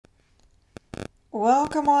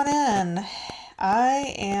Welcome on in.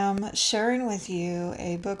 I am sharing with you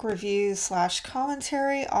a book review slash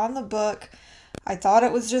commentary on the book I Thought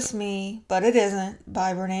It Was Just Me, But It Isn't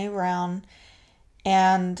by Brene.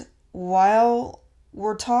 And while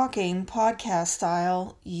we're talking podcast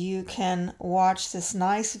style, you can watch this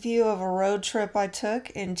nice view of a road trip I took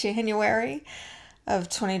in January of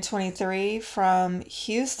 2023 from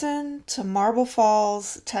Houston to Marble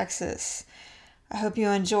Falls, Texas. I hope you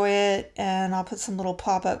enjoy it, and I'll put some little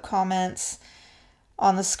pop-up comments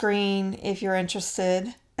on the screen if you're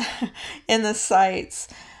interested in the sites.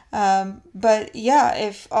 But yeah,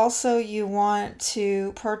 if also you want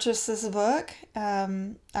to purchase this book,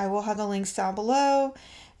 I will have the links down below.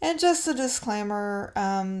 And just a disclaimer,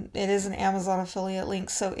 it is an Amazon affiliate link,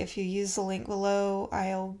 so if you use the link below,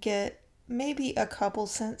 I'll get maybe a couple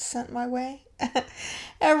cents sent my way.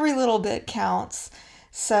 Every little bit counts.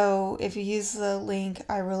 So if you use the link,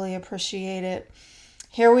 I really appreciate it.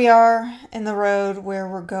 Here we are in the road where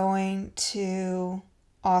we're going to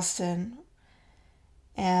Austin,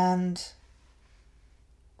 and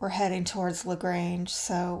we're heading towards LaGrange.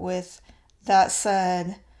 So with that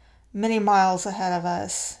said, many miles ahead of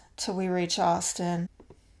us till we reach Austin.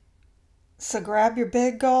 So grab your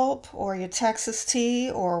big gulp or your Texas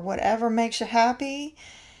tea or whatever makes you happy,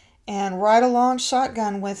 and ride along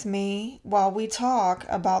shotgun with me while we talk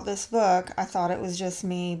about this book, I Thought It Was Just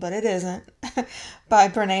Me, But It Isn't, by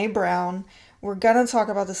Brene. We're going to talk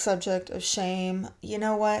about the subject of shame. You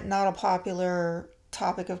know what? Not a popular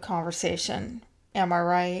topic of conversation, am I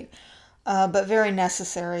right? But very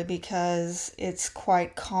necessary because it's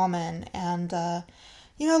quite common. And, a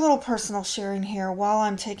little personal sharing here. While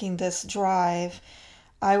I'm taking this drive,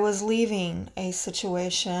 I was leaving a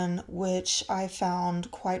situation which I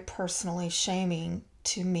found quite personally shaming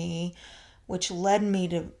to me, which led me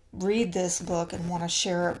to read this book and want to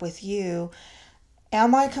share it with you.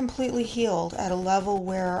 Am I completely healed at a level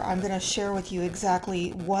where I'm going to share with you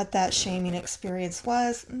exactly what that shaming experience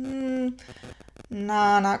was? Nah,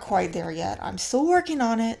 not quite there yet. I'm still working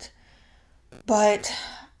on it, but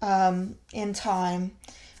in time,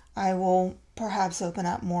 I will perhaps open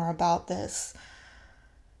up more about this.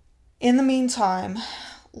 In the meantime,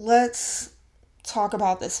 let's talk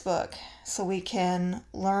about this book so we can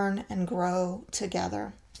learn and grow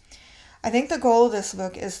together. I think the goal of this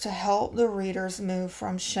book is to help the readers move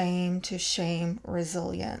from shame to shame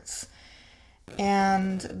resilience.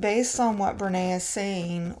 And based on what Brene is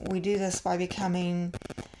saying, we do this by becoming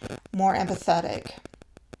more empathetic,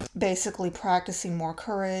 basically practicing more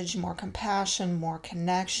courage, more compassion, more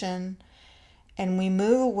connection. And we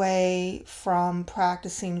move away from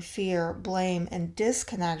practicing fear, blame, and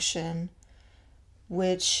disconnection,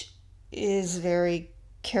 which is very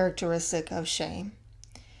characteristic of shame.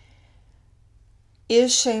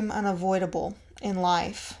 Is shame unavoidable in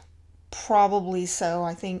life? Probably so.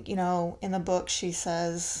 I think, in the book she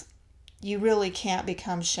says you really can't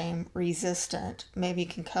become shame resistant. Maybe you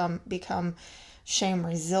can become shame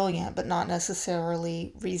resilient, but not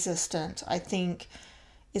necessarily resistant. I think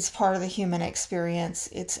it's part of the human experience.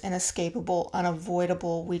 It's inescapable,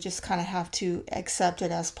 unavoidable. We just kind of have to accept it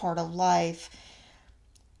as part of life.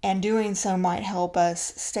 And doing so might help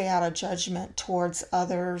us stay out of judgment towards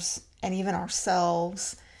others and even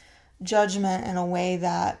ourselves. Judgment in a way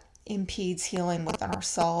that impedes healing within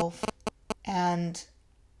ourselves and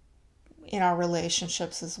in our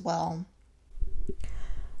relationships as well.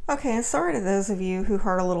 Okay, and sorry to those of you who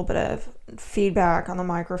heard a little bit of feedback on the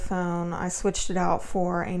microphone. I switched it out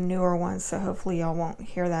for a newer one, so hopefully y'all won't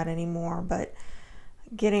hear that anymore. But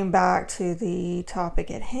getting back to the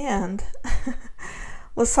topic at hand,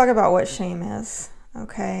 let's talk about what shame is,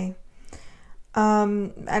 okay?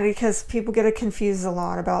 And because people get confused a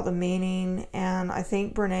lot about the meaning, and I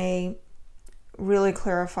think Brene really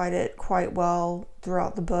clarified it quite well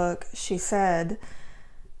throughout the book. She said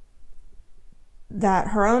that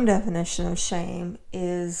her own definition of shame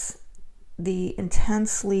is the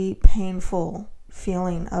intensely painful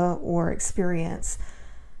feeling or experience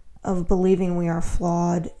of believing we are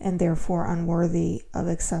flawed and therefore unworthy of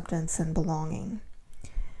acceptance and belonging.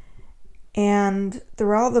 And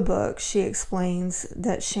throughout the book, she explains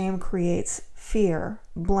that shame creates fear,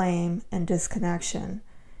 blame, and disconnection.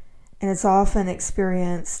 And it's often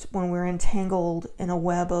experienced when we're entangled in a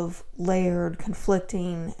web of layered,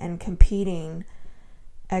 conflicting, and competing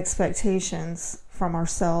expectations from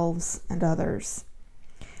ourselves and others.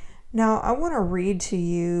 Now, I want to read to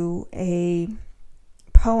you a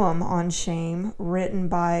poem on shame written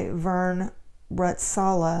by Vern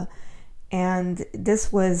Rutsala, and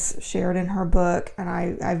this was shared in her book, and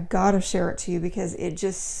I've got to share it to you because it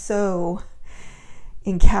just so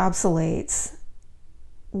encapsulates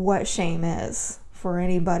what shame is for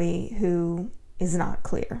anybody who is not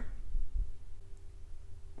clear.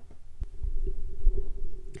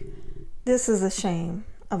 This is the shame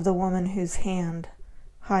of the woman whose hand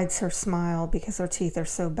hides her smile because her teeth are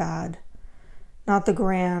so bad, not the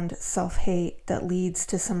grand self-hate that leads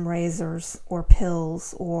to some razors or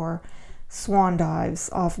pills or swan dives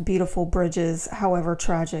off beautiful bridges, however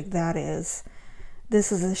tragic that is.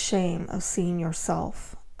 This is the shame of seeing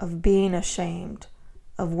yourself, of being ashamed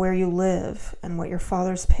of where you live and what your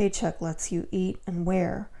father's paycheck lets you eat and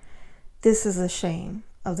wear. This is the shame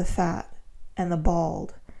of the fat and the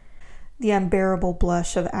bald, the unbearable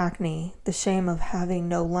blush of acne, the shame of having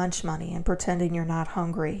no lunch money and pretending you're not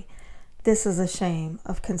hungry. This is a shame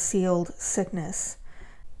of concealed sickness,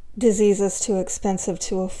 diseases too expensive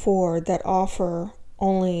to afford that offer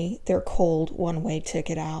only their cold one-way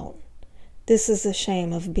ticket out. This is the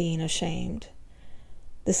shame of being ashamed,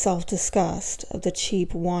 the self-disgust of the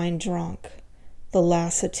cheap wine drunk, the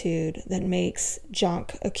lassitude that makes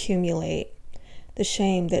junk accumulate, the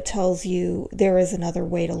shame that tells you there is another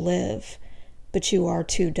way to live, but you are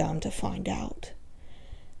too dumb to find out.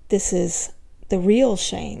 This is the real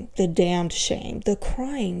shame, the damned shame, the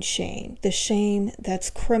crying shame, the shame that's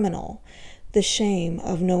criminal, the shame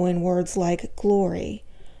of knowing words like glory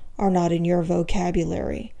are not in your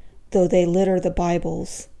vocabulary, though they litter the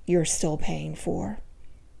Bibles you're still paying for.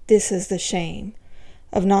 This is the shame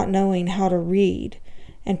of not knowing how to read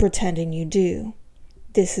and pretending you do.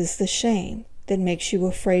 This is the shame that makes you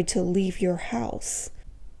afraid to leave your house.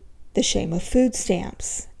 The shame of food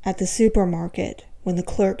stamps at the supermarket when the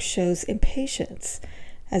clerk shows impatience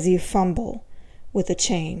as you fumble with the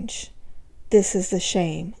change. This is the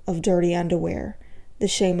shame of dirty underwear, the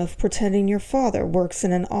shame of pretending your father works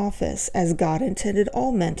in an office as God intended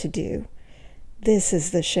all men to do. This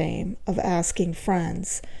is the shame of asking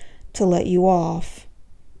friends to let you off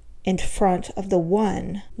in front of the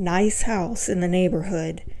one nice house in the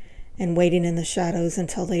neighborhood and waiting in the shadows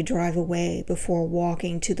until they drive away before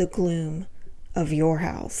walking to the gloom of your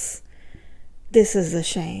house. This is the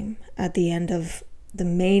shame at the end of the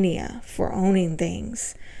mania for owning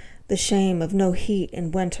things, the shame of no heat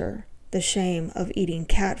in winter, the shame of eating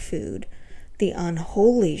cat food, the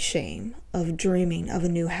unholy shame of dreaming of a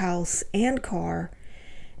new house and car,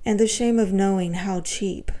 and the shame of knowing how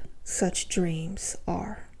cheap such dreams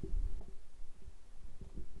are.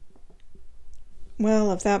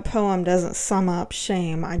 Well, if that poem doesn't sum up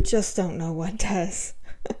shame, I just don't know what does.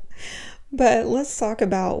 But let's talk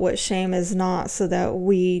about what shame is not so that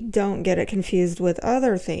we don't get it confused with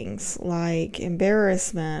other things like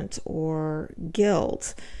embarrassment or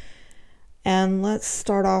guilt. And let's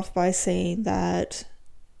start off by saying that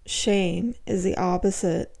shame is the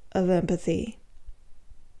opposite of empathy,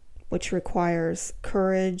 which requires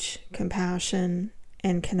courage, compassion,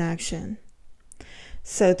 and connection.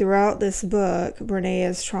 So throughout this book, Brene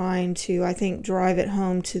is trying to, I think, drive it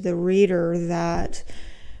home to the reader that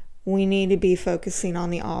we need to be focusing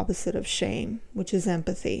on the opposite of shame, which is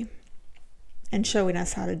empathy, and showing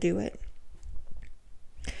us how to do it.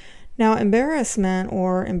 Now, embarrassment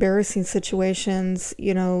or embarrassing situations,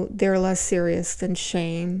 they're less serious than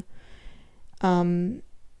shame, and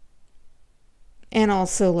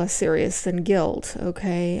also less serious than guilt,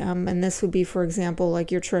 okay? And this would be, for example,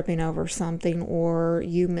 like you're tripping over something or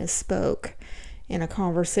you misspoke in a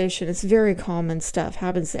conversation. It's very common stuff,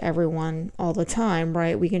 happens to everyone all the time,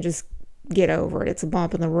 right? We can just get over it. It's a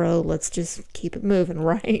bump in the road. Let's just keep it moving,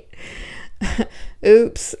 right?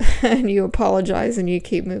 Oops. And you apologize and you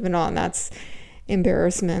keep moving on. That's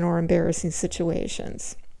embarrassment or embarrassing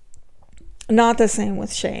situations. Not the same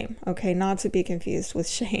with shame, okay? Not to be confused with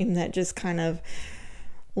shame that just kind of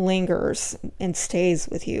lingers and stays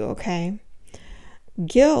with you, okay?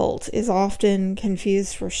 Guilt is often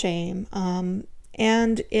confused for shame.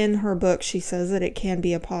 And in her book, she says that it can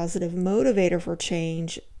be a positive motivator for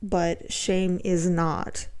change, but shame is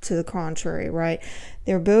not, to the contrary, right?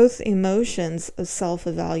 They're both emotions of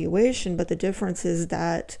self-evaluation, but the difference is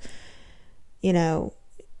that,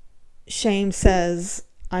 shame says,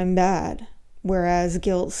 I'm bad, whereas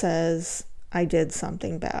guilt says, I did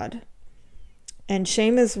something bad. And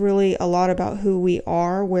shame is really a lot about who we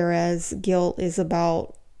are, whereas guilt is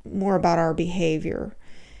more about our behavior.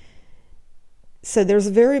 So there's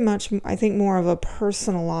very much, I think, more of a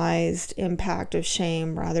personalized impact of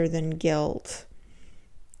shame rather than guilt.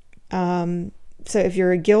 So if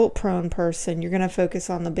you're a guilt-prone person, you're going to focus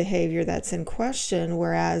on the behavior that's in question,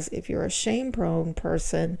 whereas if you're a shame-prone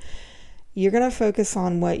person, you're going to focus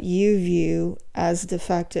on what you view as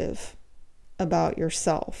defective about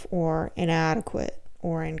yourself, or inadequate,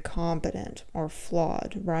 or incompetent, or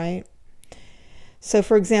flawed, right? So,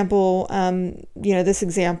 for example, this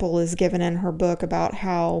example is given in her book about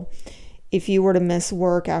how if you were to miss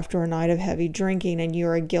work after a night of heavy drinking and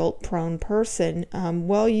you're a guilt-prone person,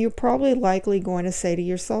 well, you're probably likely going to say to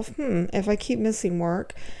yourself, if I keep missing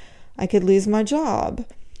work, I could lose my job.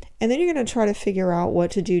 And then you're going to try to figure out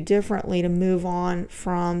what to do differently to move on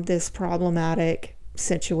from this problematic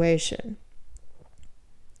situation.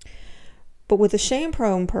 But with a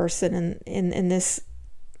shame-prone person in this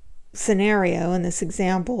scenario, in this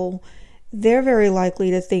example, they're very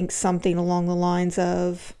likely to think something along the lines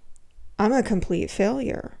of, I'm a complete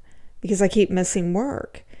failure because I keep missing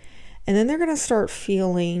work. And then they're going to start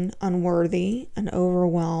feeling unworthy and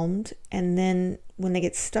overwhelmed. And then when they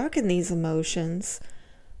get stuck in these emotions,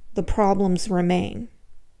 the problems remain.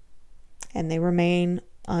 And they remain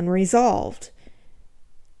unresolved.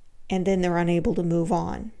 And then they're unable to move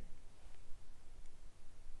on.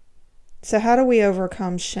 So how do we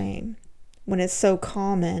overcome shame when it's so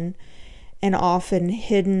common and often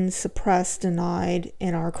hidden, suppressed, denied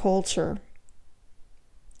in our culture?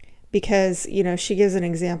 Because, she gives an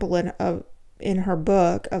example in her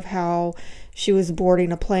book of how she was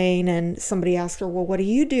boarding a plane and somebody asked her, well, what do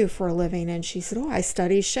you do for a living? And she said, I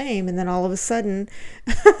study shame. And then all of a sudden,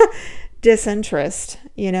 disinterest,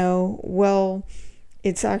 well,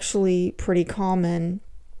 it's actually pretty common.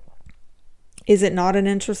 Is it not an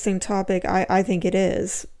interesting topic? I think it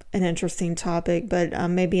is an interesting topic, but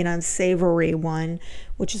maybe an unsavory one,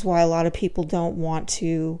 which is why a lot of people don't want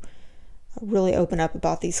to really open up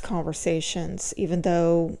about these conversations, even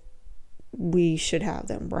though we should have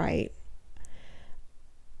them, right?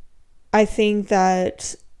 I think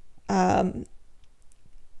that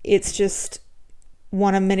it's just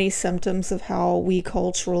one of many symptoms of how we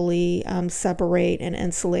culturally separate and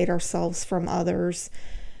insulate ourselves from others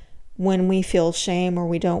when we feel shame or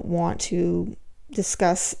we don't want to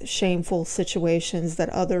discuss shameful situations that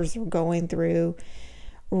others are going through,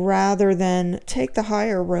 rather than take the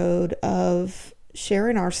higher road of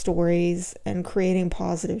sharing our stories and creating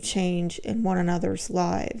positive change in one another's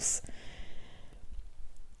lives.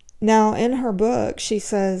 Now, in her book, she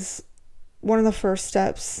says one of the first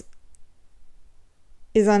steps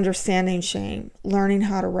is understanding shame, learning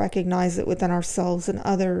how to recognize it within ourselves and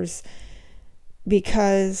others,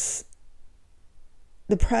 because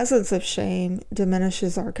the presence of shame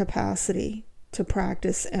diminishes our capacity to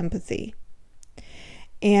practice empathy.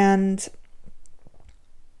 And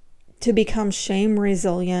to become shame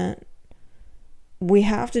resilient, we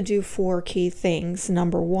have to do 4 key things.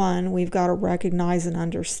 Number 1, we've got to recognize and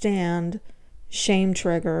understand shame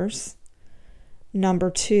triggers.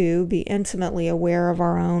 Number 2, be intimately aware of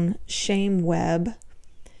our own shame web.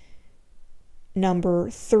 Number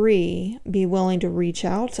 3, be willing to reach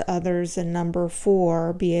out to others. And number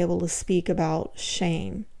 4, be able to speak about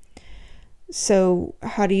shame. So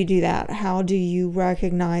how do you do that? How do you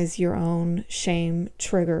recognize your own shame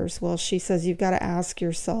triggers? Well, she says you've got to ask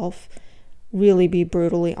yourself, really be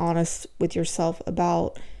brutally honest with yourself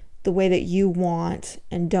about the way that you want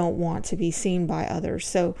and don't want to be seen by others.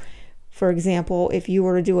 So, for example, if you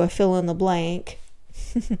were to do a fill in the blank,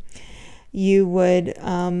 you would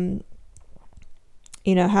have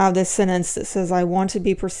this sentence that says, I want to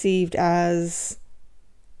be perceived as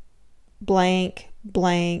blank,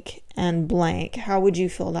 blank, and blank. How would you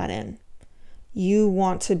fill that in? You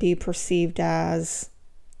want to be perceived as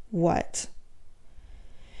what?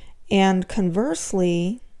 And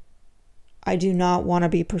conversely, I do not want to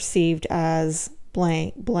be perceived as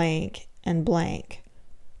blank, blank, and blank,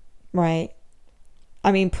 right?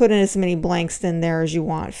 I mean, put in as many blanks in there as you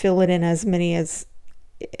want. Fill it in as many as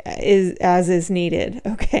is needed,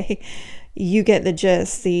 okay? You get the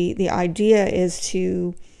gist. The idea is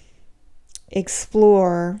to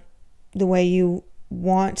explore the way you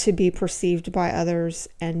want to be perceived by others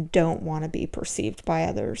and don't want to be perceived by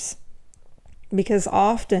others. Because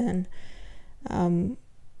often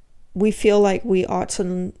we feel like we ought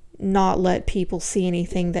to not let people see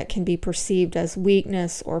anything that can be perceived as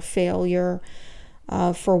weakness or failure.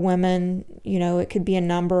 For women, it could be a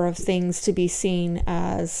number of things to be seen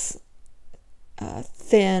as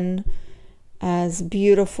thin, as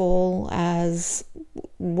beautiful, as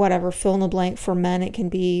whatever, fill in the blank. For men, it can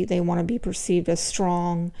be they want to be perceived as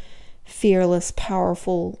strong, fearless,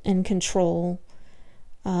 powerful, in control.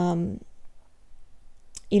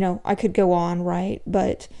 I could go on, right?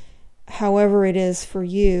 But however it is for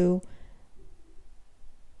you,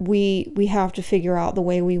 we have to figure out the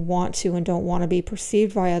way we want to and don't want to be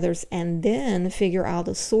perceived by others, and then figure out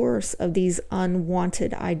the source of these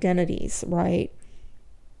unwanted identities, right?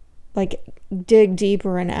 Like, dig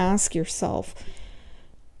deeper and ask yourself,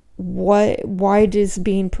 why does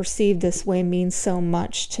being perceived this way mean so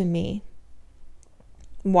much to me?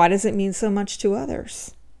 Why does it mean so much to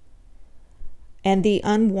others? And the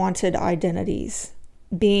unwanted identities,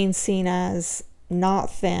 being seen as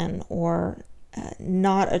not thin or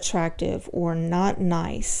not attractive or not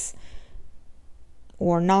nice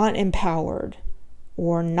or not empowered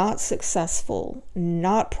or not successful,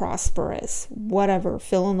 not prosperous, whatever,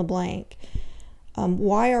 fill in the blank.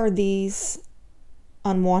 Why are these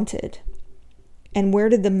unwanted? And where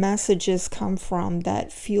did the messages come from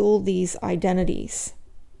that fuel these identities?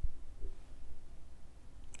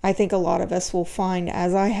 I think a lot of us will find,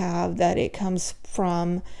 as I have, that it comes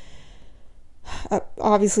from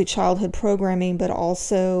obviously childhood programming, but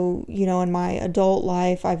also, in my adult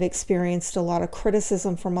life, I've experienced a lot of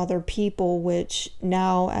criticism from other people, which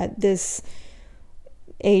now at this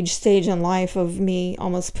age stage in life of me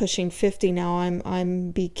almost pushing 50 now,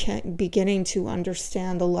 I'm beginning to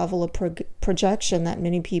understand the level of projection that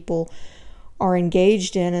many people are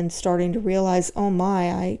engaged in, and starting to realize, oh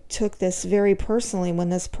my, I took this very personally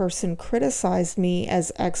when this person criticized me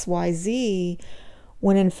as XYZ,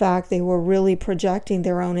 when in fact they were really projecting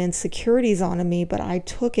their own insecurities onto me, but I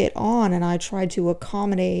took it on and I tried to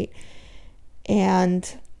accommodate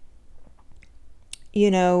and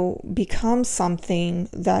become something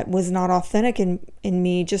that was not authentic in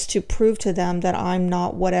me, just to prove to them that I'm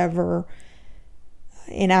not whatever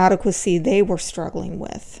inadequacy they were struggling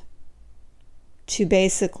with, to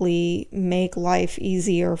basically make life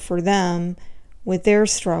easier for them with their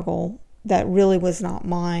struggle that really was not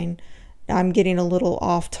mine. I'm getting a little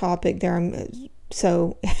off topic there.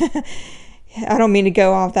 So I don't mean to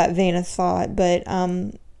go off that vein of thought, but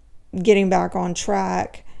getting back on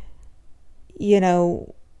track,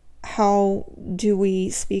 how do we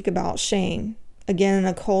speak about shame? Again, in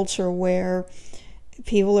a culture where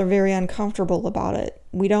people are very uncomfortable about it.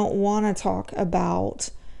 We don't want to talk about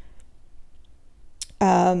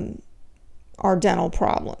our dental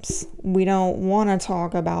problems. We don't want to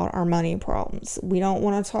talk about our money problems. We don't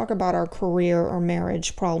want to talk about our career or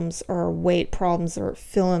marriage problems or weight problems or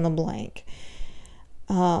fill in the blank.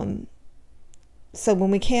 So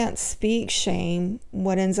when we can't speak shame,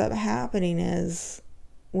 what ends up happening is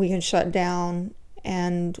we can shut down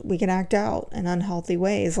and we can act out in unhealthy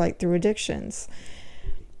ways, like through addictions.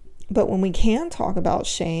 But when we can talk about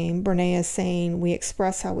shame, Brene is saying we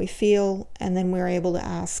express how we feel, and then we're able to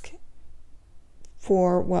ask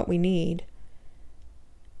for what we need.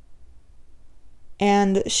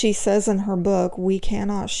 And she says in her book, we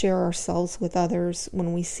cannot share ourselves with others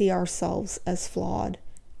when we see ourselves as flawed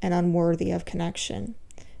and unworthy of connection.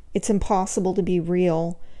 It's impossible to be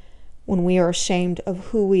real when we are ashamed of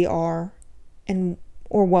who we are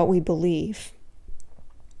or what we believe.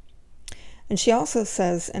 And she also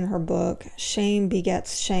says in her book, shame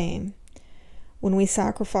begets shame. When we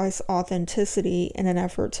sacrifice authenticity in an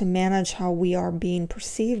effort to manage how we are being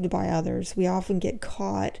perceived by others, we often get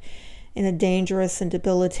caught in a dangerous and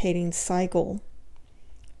debilitating cycle.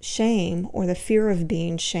 Shame, or the fear of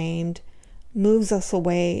being shamed, moves us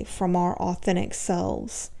away from our authentic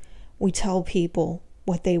selves. We tell people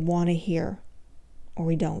what they want to hear, or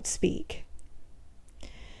we don't speak.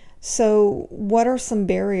 So, what are some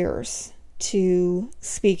barriers to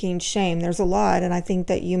speaking shame? There's a lot, and I think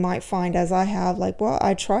that you might find, as I have, like, well,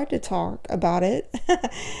 I tried to talk about it,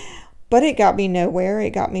 but it got me nowhere. It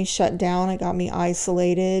got me shut down. It got me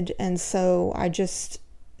isolated, and so I just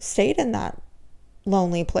stayed in that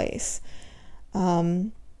lonely place.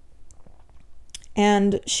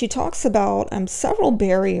 And she talks about several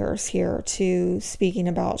barriers here to speaking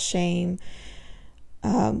about shame.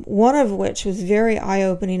 One of which was very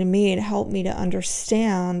eye-opening to me. It helped me to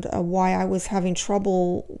understand why I was having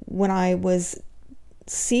trouble when I was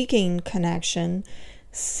seeking connection,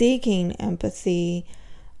 seeking empathy,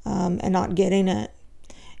 and not getting it.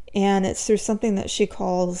 And it's through something that she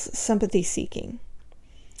calls sympathy seeking.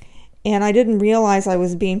 And I didn't realize I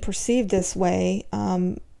was being perceived this way.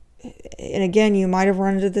 And again, you might have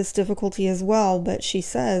run into this difficulty as well, but she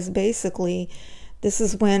says basically, this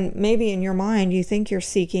is when maybe in your mind you think you're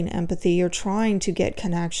seeking empathy, you're trying to get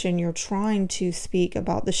connection, you're trying to speak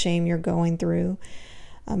about the shame you're going through,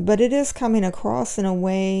 but it is coming across in a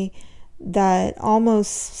way that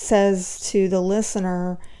almost says to the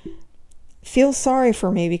listener, feel sorry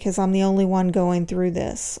for me because I'm the only one going through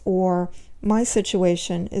this, or my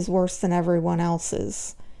situation is worse than everyone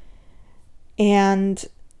else's. And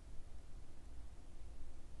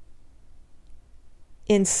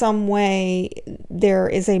in some way, there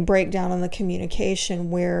is a breakdown in the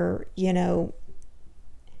communication where,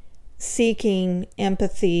 seeking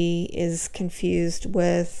empathy is confused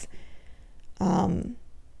with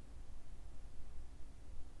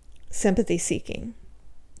sympathy seeking.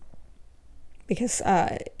 Because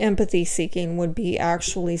empathy seeking would be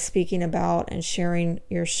actually speaking about and sharing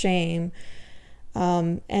your shame,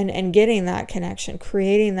 and getting that connection,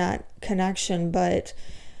 creating that connection. But,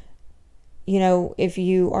 if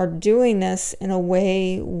you are doing this in a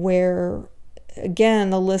way where, again,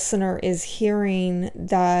 the listener is hearing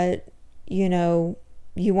that,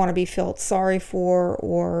 you want to be felt sorry for,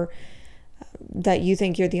 or that you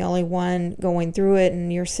think you're the only one going through it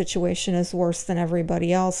and your situation is worse than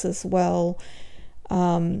everybody else's, well,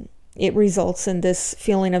 it results in this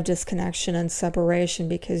feeling of disconnection and separation,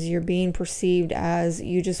 because you're being perceived as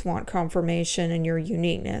you just want confirmation in your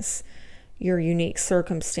uniqueness, your unique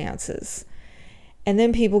circumstances. And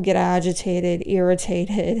then people get agitated,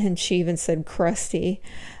 irritated, and she even said crusty,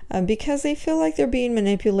 because they feel like they're being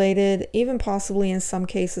manipulated, even possibly in some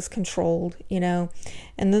cases controlled, And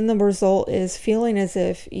then the result is feeling as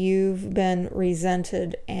if you've been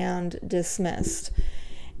resented and dismissed.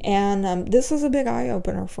 And this was a big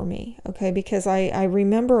eye-opener for me, okay? Because I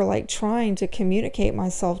remember like trying to communicate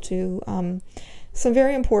myself to some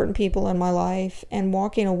very important people in my life and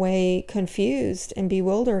walking away confused and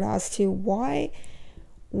bewildered as to why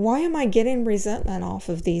am I getting resentment off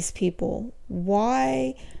of these people?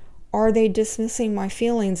 Why are they dismissing my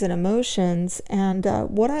feelings and emotions? And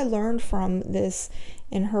what I learned from this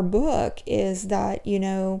in her book is that,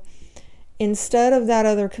 instead of that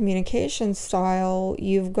other communication style,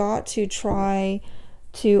 you've got to try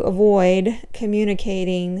to avoid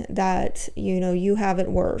communicating that, you have it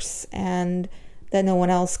worse and that no one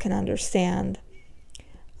else can understand,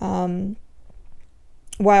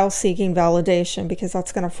 while seeking validation, because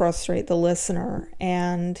that's going to frustrate the listener.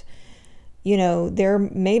 And, they're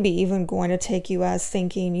maybe even going to take you as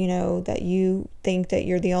thinking, that you think that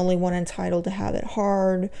you're the only one entitled to have it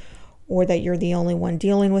hard, or that you're the only one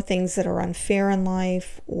dealing with things that are unfair in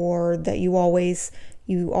life, or that you always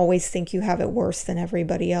think you have it worse than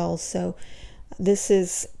everybody else. So this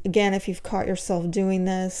is, again, if you've caught yourself doing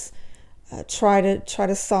this, try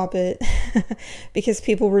to stop it, because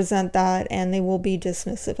people resent that and they will be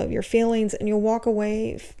dismissive of your feelings, and you'll walk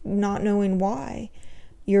away not knowing why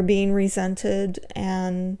you're being resented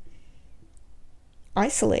and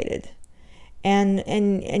isolated.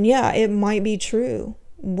 And yeah, it might be true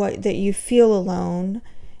that you feel alone,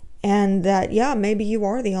 and that, yeah, maybe you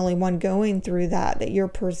are the only one going through that your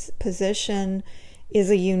position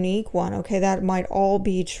is a unique one. Okay, that might all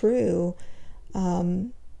be true.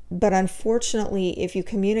 But unfortunately, if you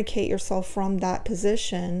communicate yourself from that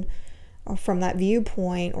position, or from that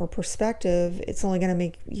viewpoint or perspective, it's only going to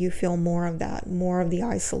make you feel more of that, more of the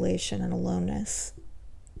isolation and aloneness.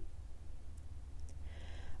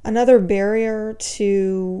 Another barrier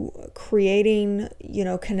to creating,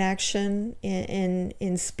 connection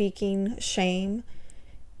in speaking shame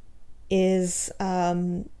is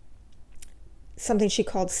something she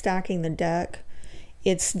called stacking the deck.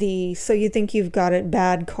 It's the "so you think you've got it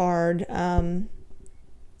bad" card.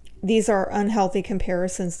 These are unhealthy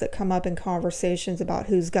comparisons that come up in conversations about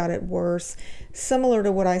who's got it worse, similar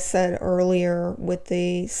to what I said earlier with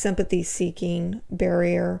the sympathy-seeking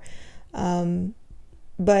barrier.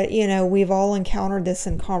 But, we've all encountered this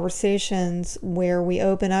in conversations where we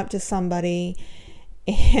open up to somebody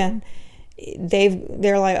and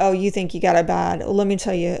they're like, "Oh, you think you got it bad? Let me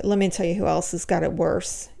tell you who else has got it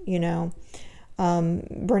worse."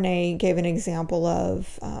 Brene gave an example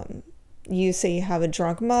of, you say you have a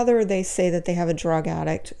drunk mother, they say that they have a drug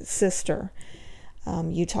addict sister.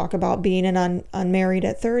 You talk about being unmarried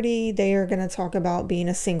at 30, they are going to talk about being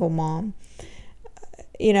a single mom.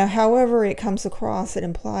 However it comes across, it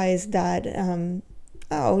implies that,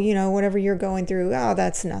 whatever you're going through,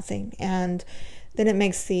 that's nothing. And then it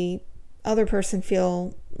makes the other person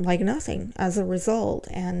feel like nothing as a result.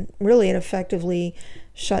 And really it effectively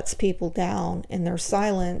shuts people down in their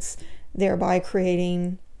silence, thereby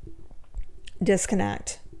creating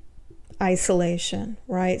disconnect, isolation,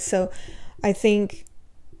 right? So I think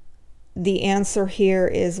the answer here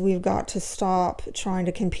is we've got to stop trying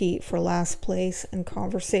to compete for last place in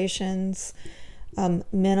conversations,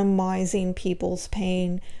 minimizing people's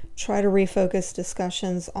pain. Try to refocus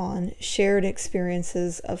discussions on shared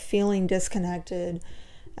experiences of feeling disconnected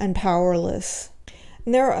and powerless.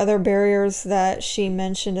 And there are other barriers that she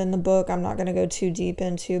mentioned in the book I'm not going to go too deep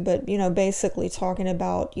into, but basically talking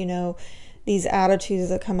about these attitudes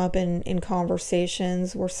that come up in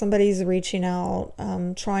conversations where somebody's reaching out,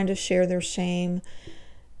 trying to share their shame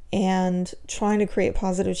and trying to create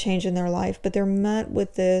positive change in their life, but they're met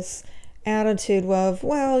with this attitude of,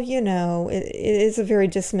 well, it is a very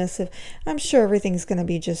dismissive, "I'm sure everything's going to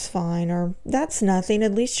be just fine," or "that's nothing,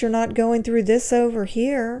 at least you're not going through this over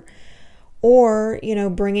here." or,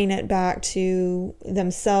 bringing it back to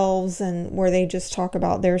themselves and where they just talk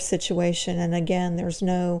about their situation. And again, there's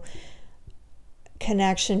no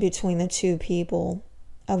connection between the two people,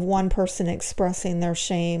 of one person expressing their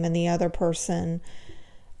shame and the other person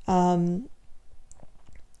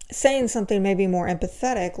saying something maybe more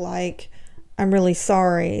empathetic, like, I'm really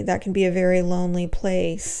sorry. That can be a very lonely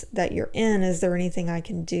place that you're in. Is there anything I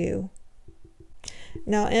can do?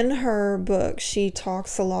 Now, in her book, she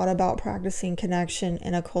talks a lot about practicing connection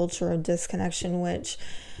in a culture of disconnection, which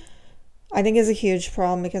I think is a huge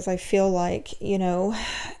problem, because I feel like,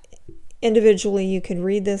 individually you could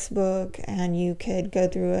read this book and you could go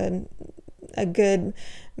through a good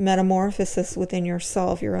metamorphosis within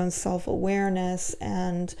yourself, your own self-awareness,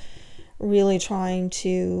 and really trying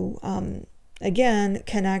to, again,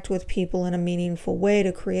 connect with people in a meaningful way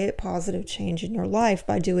to create positive change in your life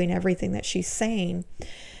by doing everything that she's saying.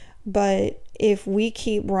 But if we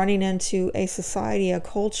keep running into a society, a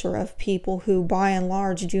culture of people who by and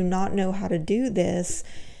large do not know how to do this,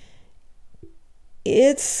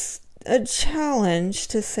 it's a challenge,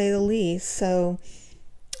 to say the least. So,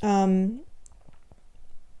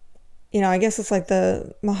 I guess it's like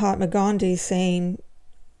the Mahatma Gandhi saying,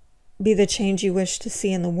 be the change you wish to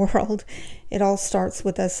see in the world. It all starts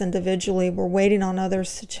with us individually. We're waiting on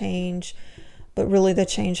others to change, but really the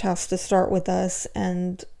change has to start with us,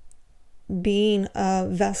 and being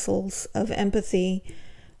vessels of empathy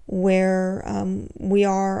where we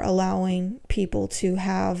are allowing people to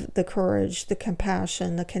have the courage, the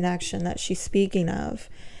compassion, the connection that she's speaking of.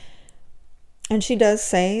 And she does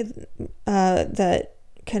say that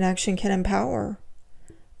connection can empower,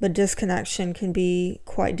 but disconnection can be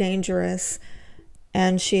quite dangerous.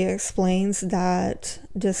 And she explains that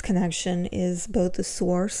disconnection is both the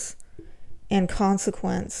source and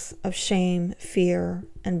consequence of shame, fear,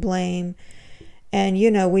 and blame. And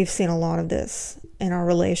we've seen a lot of this in our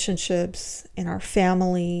relationships, in our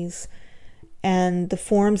families, and the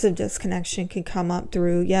forms of disconnection can come up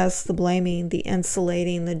through, yes, the blaming, the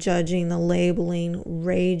insulating, the judging, the labeling,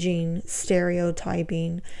 raging,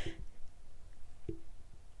 stereotyping.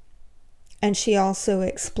 And she also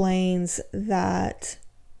explains that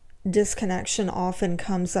disconnection often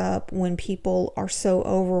comes up when people are so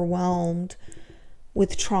overwhelmed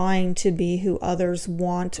with trying to be who others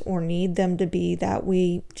want or need them to be that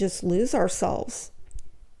we just lose ourselves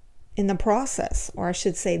in the process. Or I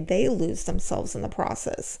should say, they lose themselves in the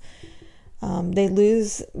process. They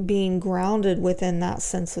lose being grounded within that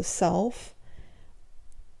sense of self.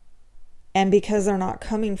 And because they're not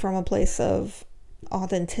coming from a place of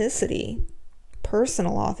authenticity,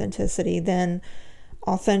 personal authenticity, then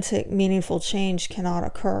authentic, meaningful change cannot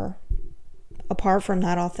occur apart from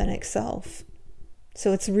that authentic self.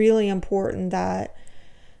 So it's really important that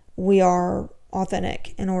we are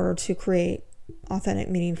authentic in order to create authentic,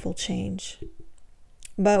 meaningful change.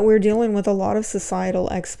 But we're dealing with a lot of societal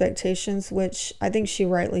expectations, which I think she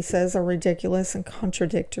rightly says are ridiculous and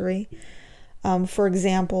contradictory. For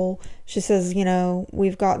example, she says,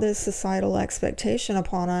 we've got this societal expectation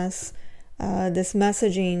upon us, this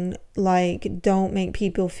messaging like, don't make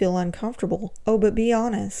people feel uncomfortable. Oh, but be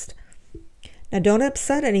honest. Now, don't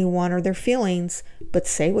upset anyone or their feelings, but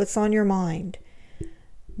say what's on your mind.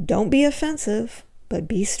 Don't be offensive, but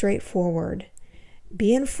be straightforward.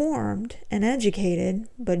 Be informed and educated,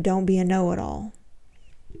 but don't be a know-it-all.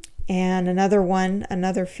 And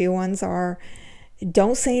another few ones are,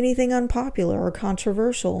 don't say anything unpopular or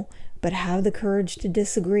controversial, but have the courage to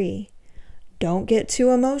disagree. Don't get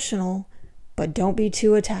too emotional, but don't be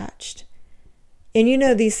too attached.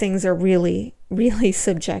 And these things are really, really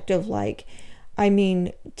subjective.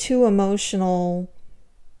 Too emotional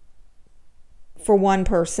for one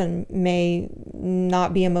person may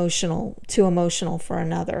not be too emotional for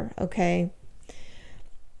another, okay?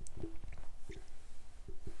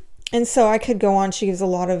 And so I could go on. She gives a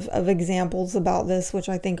lot of examples about this, which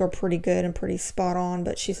I think are pretty good and pretty spot on.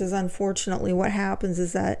 But she says, unfortunately, what happens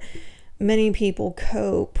is that many people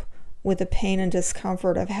cope with the pain and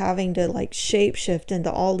discomfort of having to shapeshift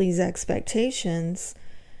into all these expectations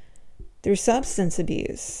through substance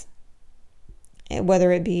abuse.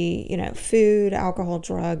 Whether it be, food, alcohol,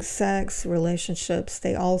 drugs, sex, relationships,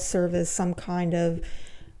 they all serve as some kind of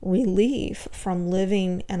relief from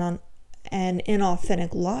living an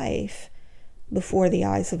inauthentic life before the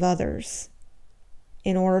eyes of others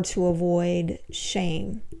in order to avoid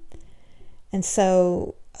shame. And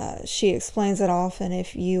so she explains that often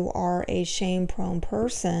if you are a shame-prone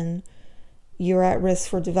person, you're at risk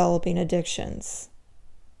for developing addictions.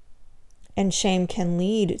 And shame can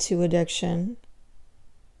lead to addiction.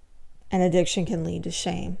 And addiction can lead to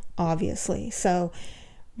shame, obviously. So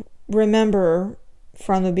remember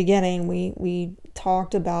from the beginning, we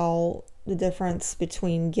talked about the difference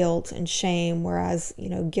between guilt and shame, whereas,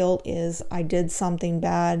 guilt is I did something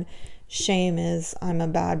bad. Shame is I'm a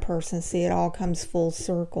bad person. See, it all comes full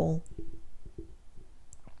circle.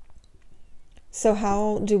 So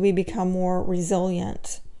how do we become more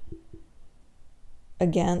resilient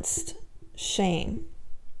against shame?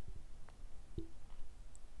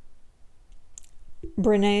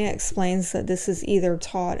 Brene explains that this is either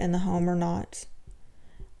taught in the home or not.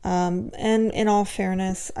 And in all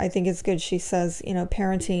fairness, I think it's good. She says,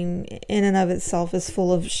 parenting in and of itself is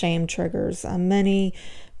full of shame triggers. Many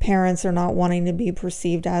parents are not wanting to be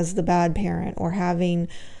perceived as the bad parent or having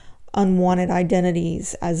unwanted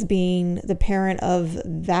identities as being the parent of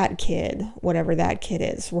that kid, whatever that kid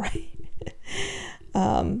is, right?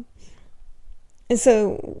 And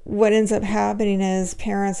so what ends up happening is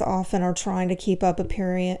parents often are trying to keep up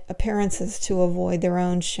appearances to avoid their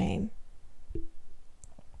own shame,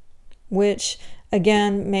 which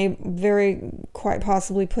again may quite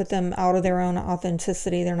possibly put them out of their own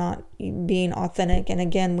authenticity. They're not being authentic. And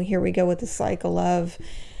again, here we go with the cycle of,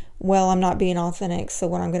 well, I'm not being authentic, so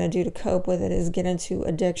what I'm going to do to cope with it is get into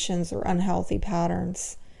addictions or unhealthy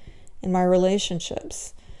patterns in my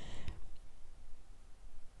relationships.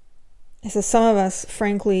 So some of us,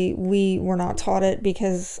 frankly, we were not taught it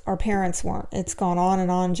because our parents weren't. It's gone on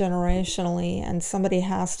and on generationally, and somebody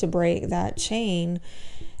has to break that chain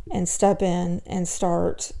and step in and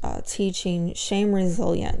start teaching shame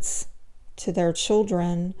resilience to their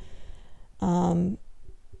children. And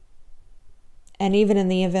even in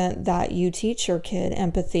the event that you teach your kid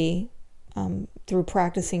empathy through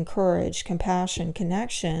practicing courage, compassion,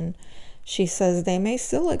 connection, she says they may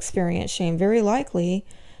still experience shame, very likely,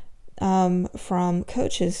 from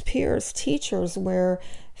coaches, peers, teachers, where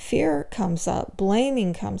fear comes up,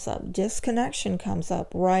 blaming comes up, disconnection comes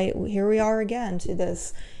up, right? Here we are again to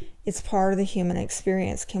this. It's part of the human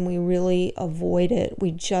experience. Can we really avoid it? We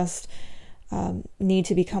just need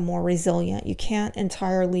to become more resilient. You can't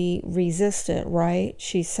entirely resist it, right?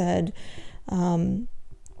 She said,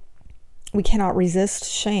 we cannot resist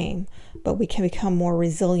shame, but we can become more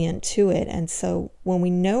resilient to it. And so when we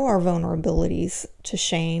know our vulnerabilities to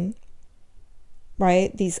shame,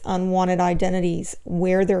 right, these unwanted identities,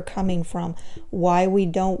 where they're coming from, why we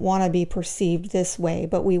don't want to be perceived this way,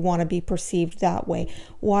 but we want to be perceived that way,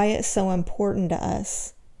 why it's so important to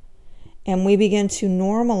us. And we begin to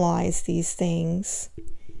normalize these things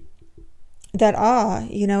that,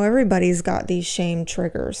 everybody's got these shame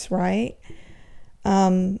triggers, right?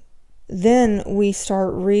 Then we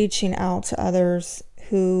start reaching out to others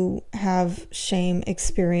who have shame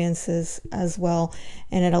experiences as well.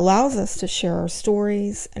 And it allows us to share our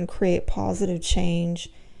stories and create positive change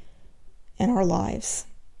in our lives.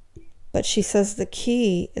 But she says the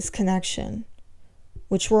key is connection,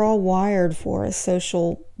 which we're all wired for as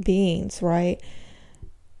social beings, right?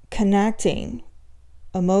 Connecting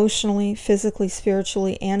emotionally, physically,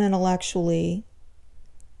 spiritually, and intellectually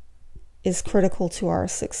is critical to our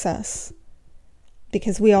success,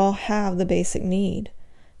 because we all have the basic need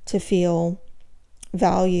to feel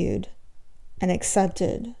valued and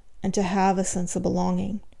accepted and to have a sense of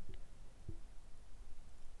belonging.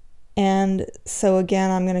 And so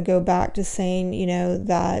again, I'm going to go back to saying,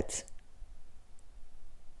 that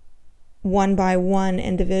one by one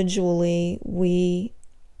individually, we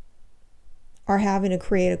are having to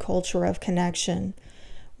create a culture of connection.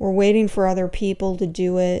 We're waiting for other people to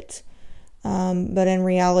do it. But in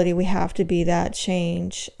reality, we have to be that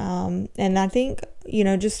change. And I think,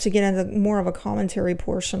 just to get into more of a commentary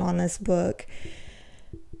portion on this book,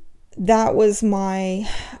 that was my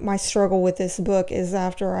struggle with this book, is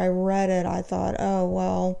after I read it, I thought, oh,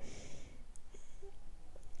 well,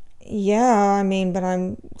 yeah,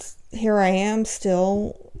 but here I am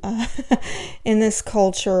still in this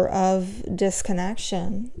culture of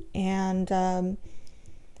disconnection. And,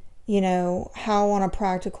 how on a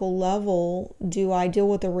practical level do I deal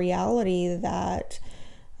with the reality that,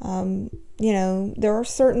 there are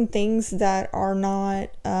certain things that are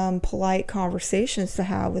not polite conversations to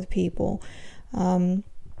have with people.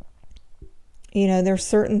 There's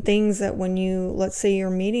certain things that when let's say you're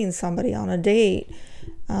meeting somebody on a date,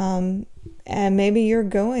 and maybe you're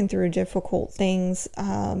going through difficult things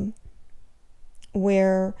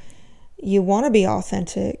where you want to be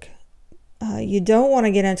authentic. You don't want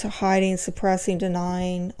to get into hiding, suppressing,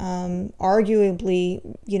 denying, arguably,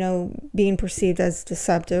 being perceived as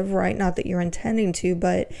deceptive, right? Not that you're intending to,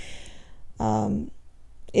 but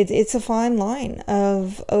it's a fine line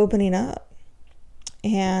of opening up.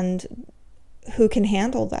 And who can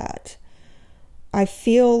handle that? I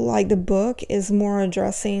feel like the book is more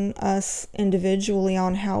addressing us individually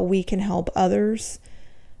on how we can help others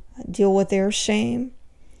deal with their shame,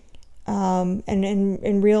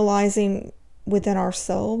 and realizing within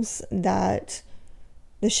ourselves that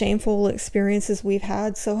the shameful experiences we've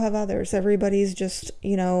had, so have others. Everybody's just,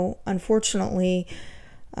 unfortunately,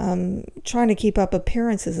 trying to keep up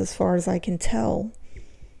appearances as far as I can tell.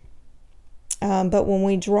 But when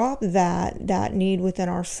we drop that need within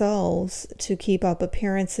ourselves to keep up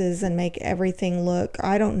appearances and make everything look,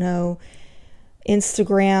 I don't know,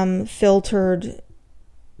 Instagram filtered,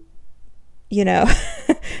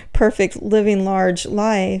 perfect living large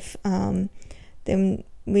life, then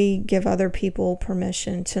we give other people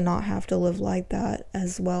permission to not have to live like that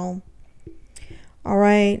as well. All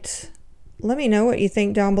right. Let me know what you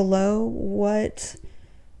think down below. What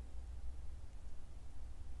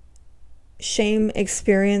shame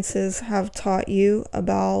experiences have taught you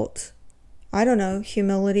about, I don't know,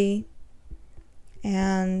 humility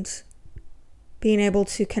and being able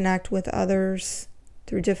to connect with others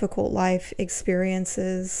through difficult life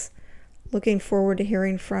experiences. Looking forward to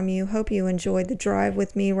hearing from you. Hope you enjoyed the drive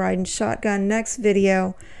with me riding shotgun. Next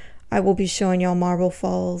video, I will be showing y'all Marble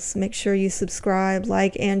Falls. Make sure you subscribe,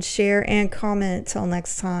 like, and share, and comment. Till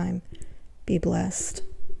next time, be blessed.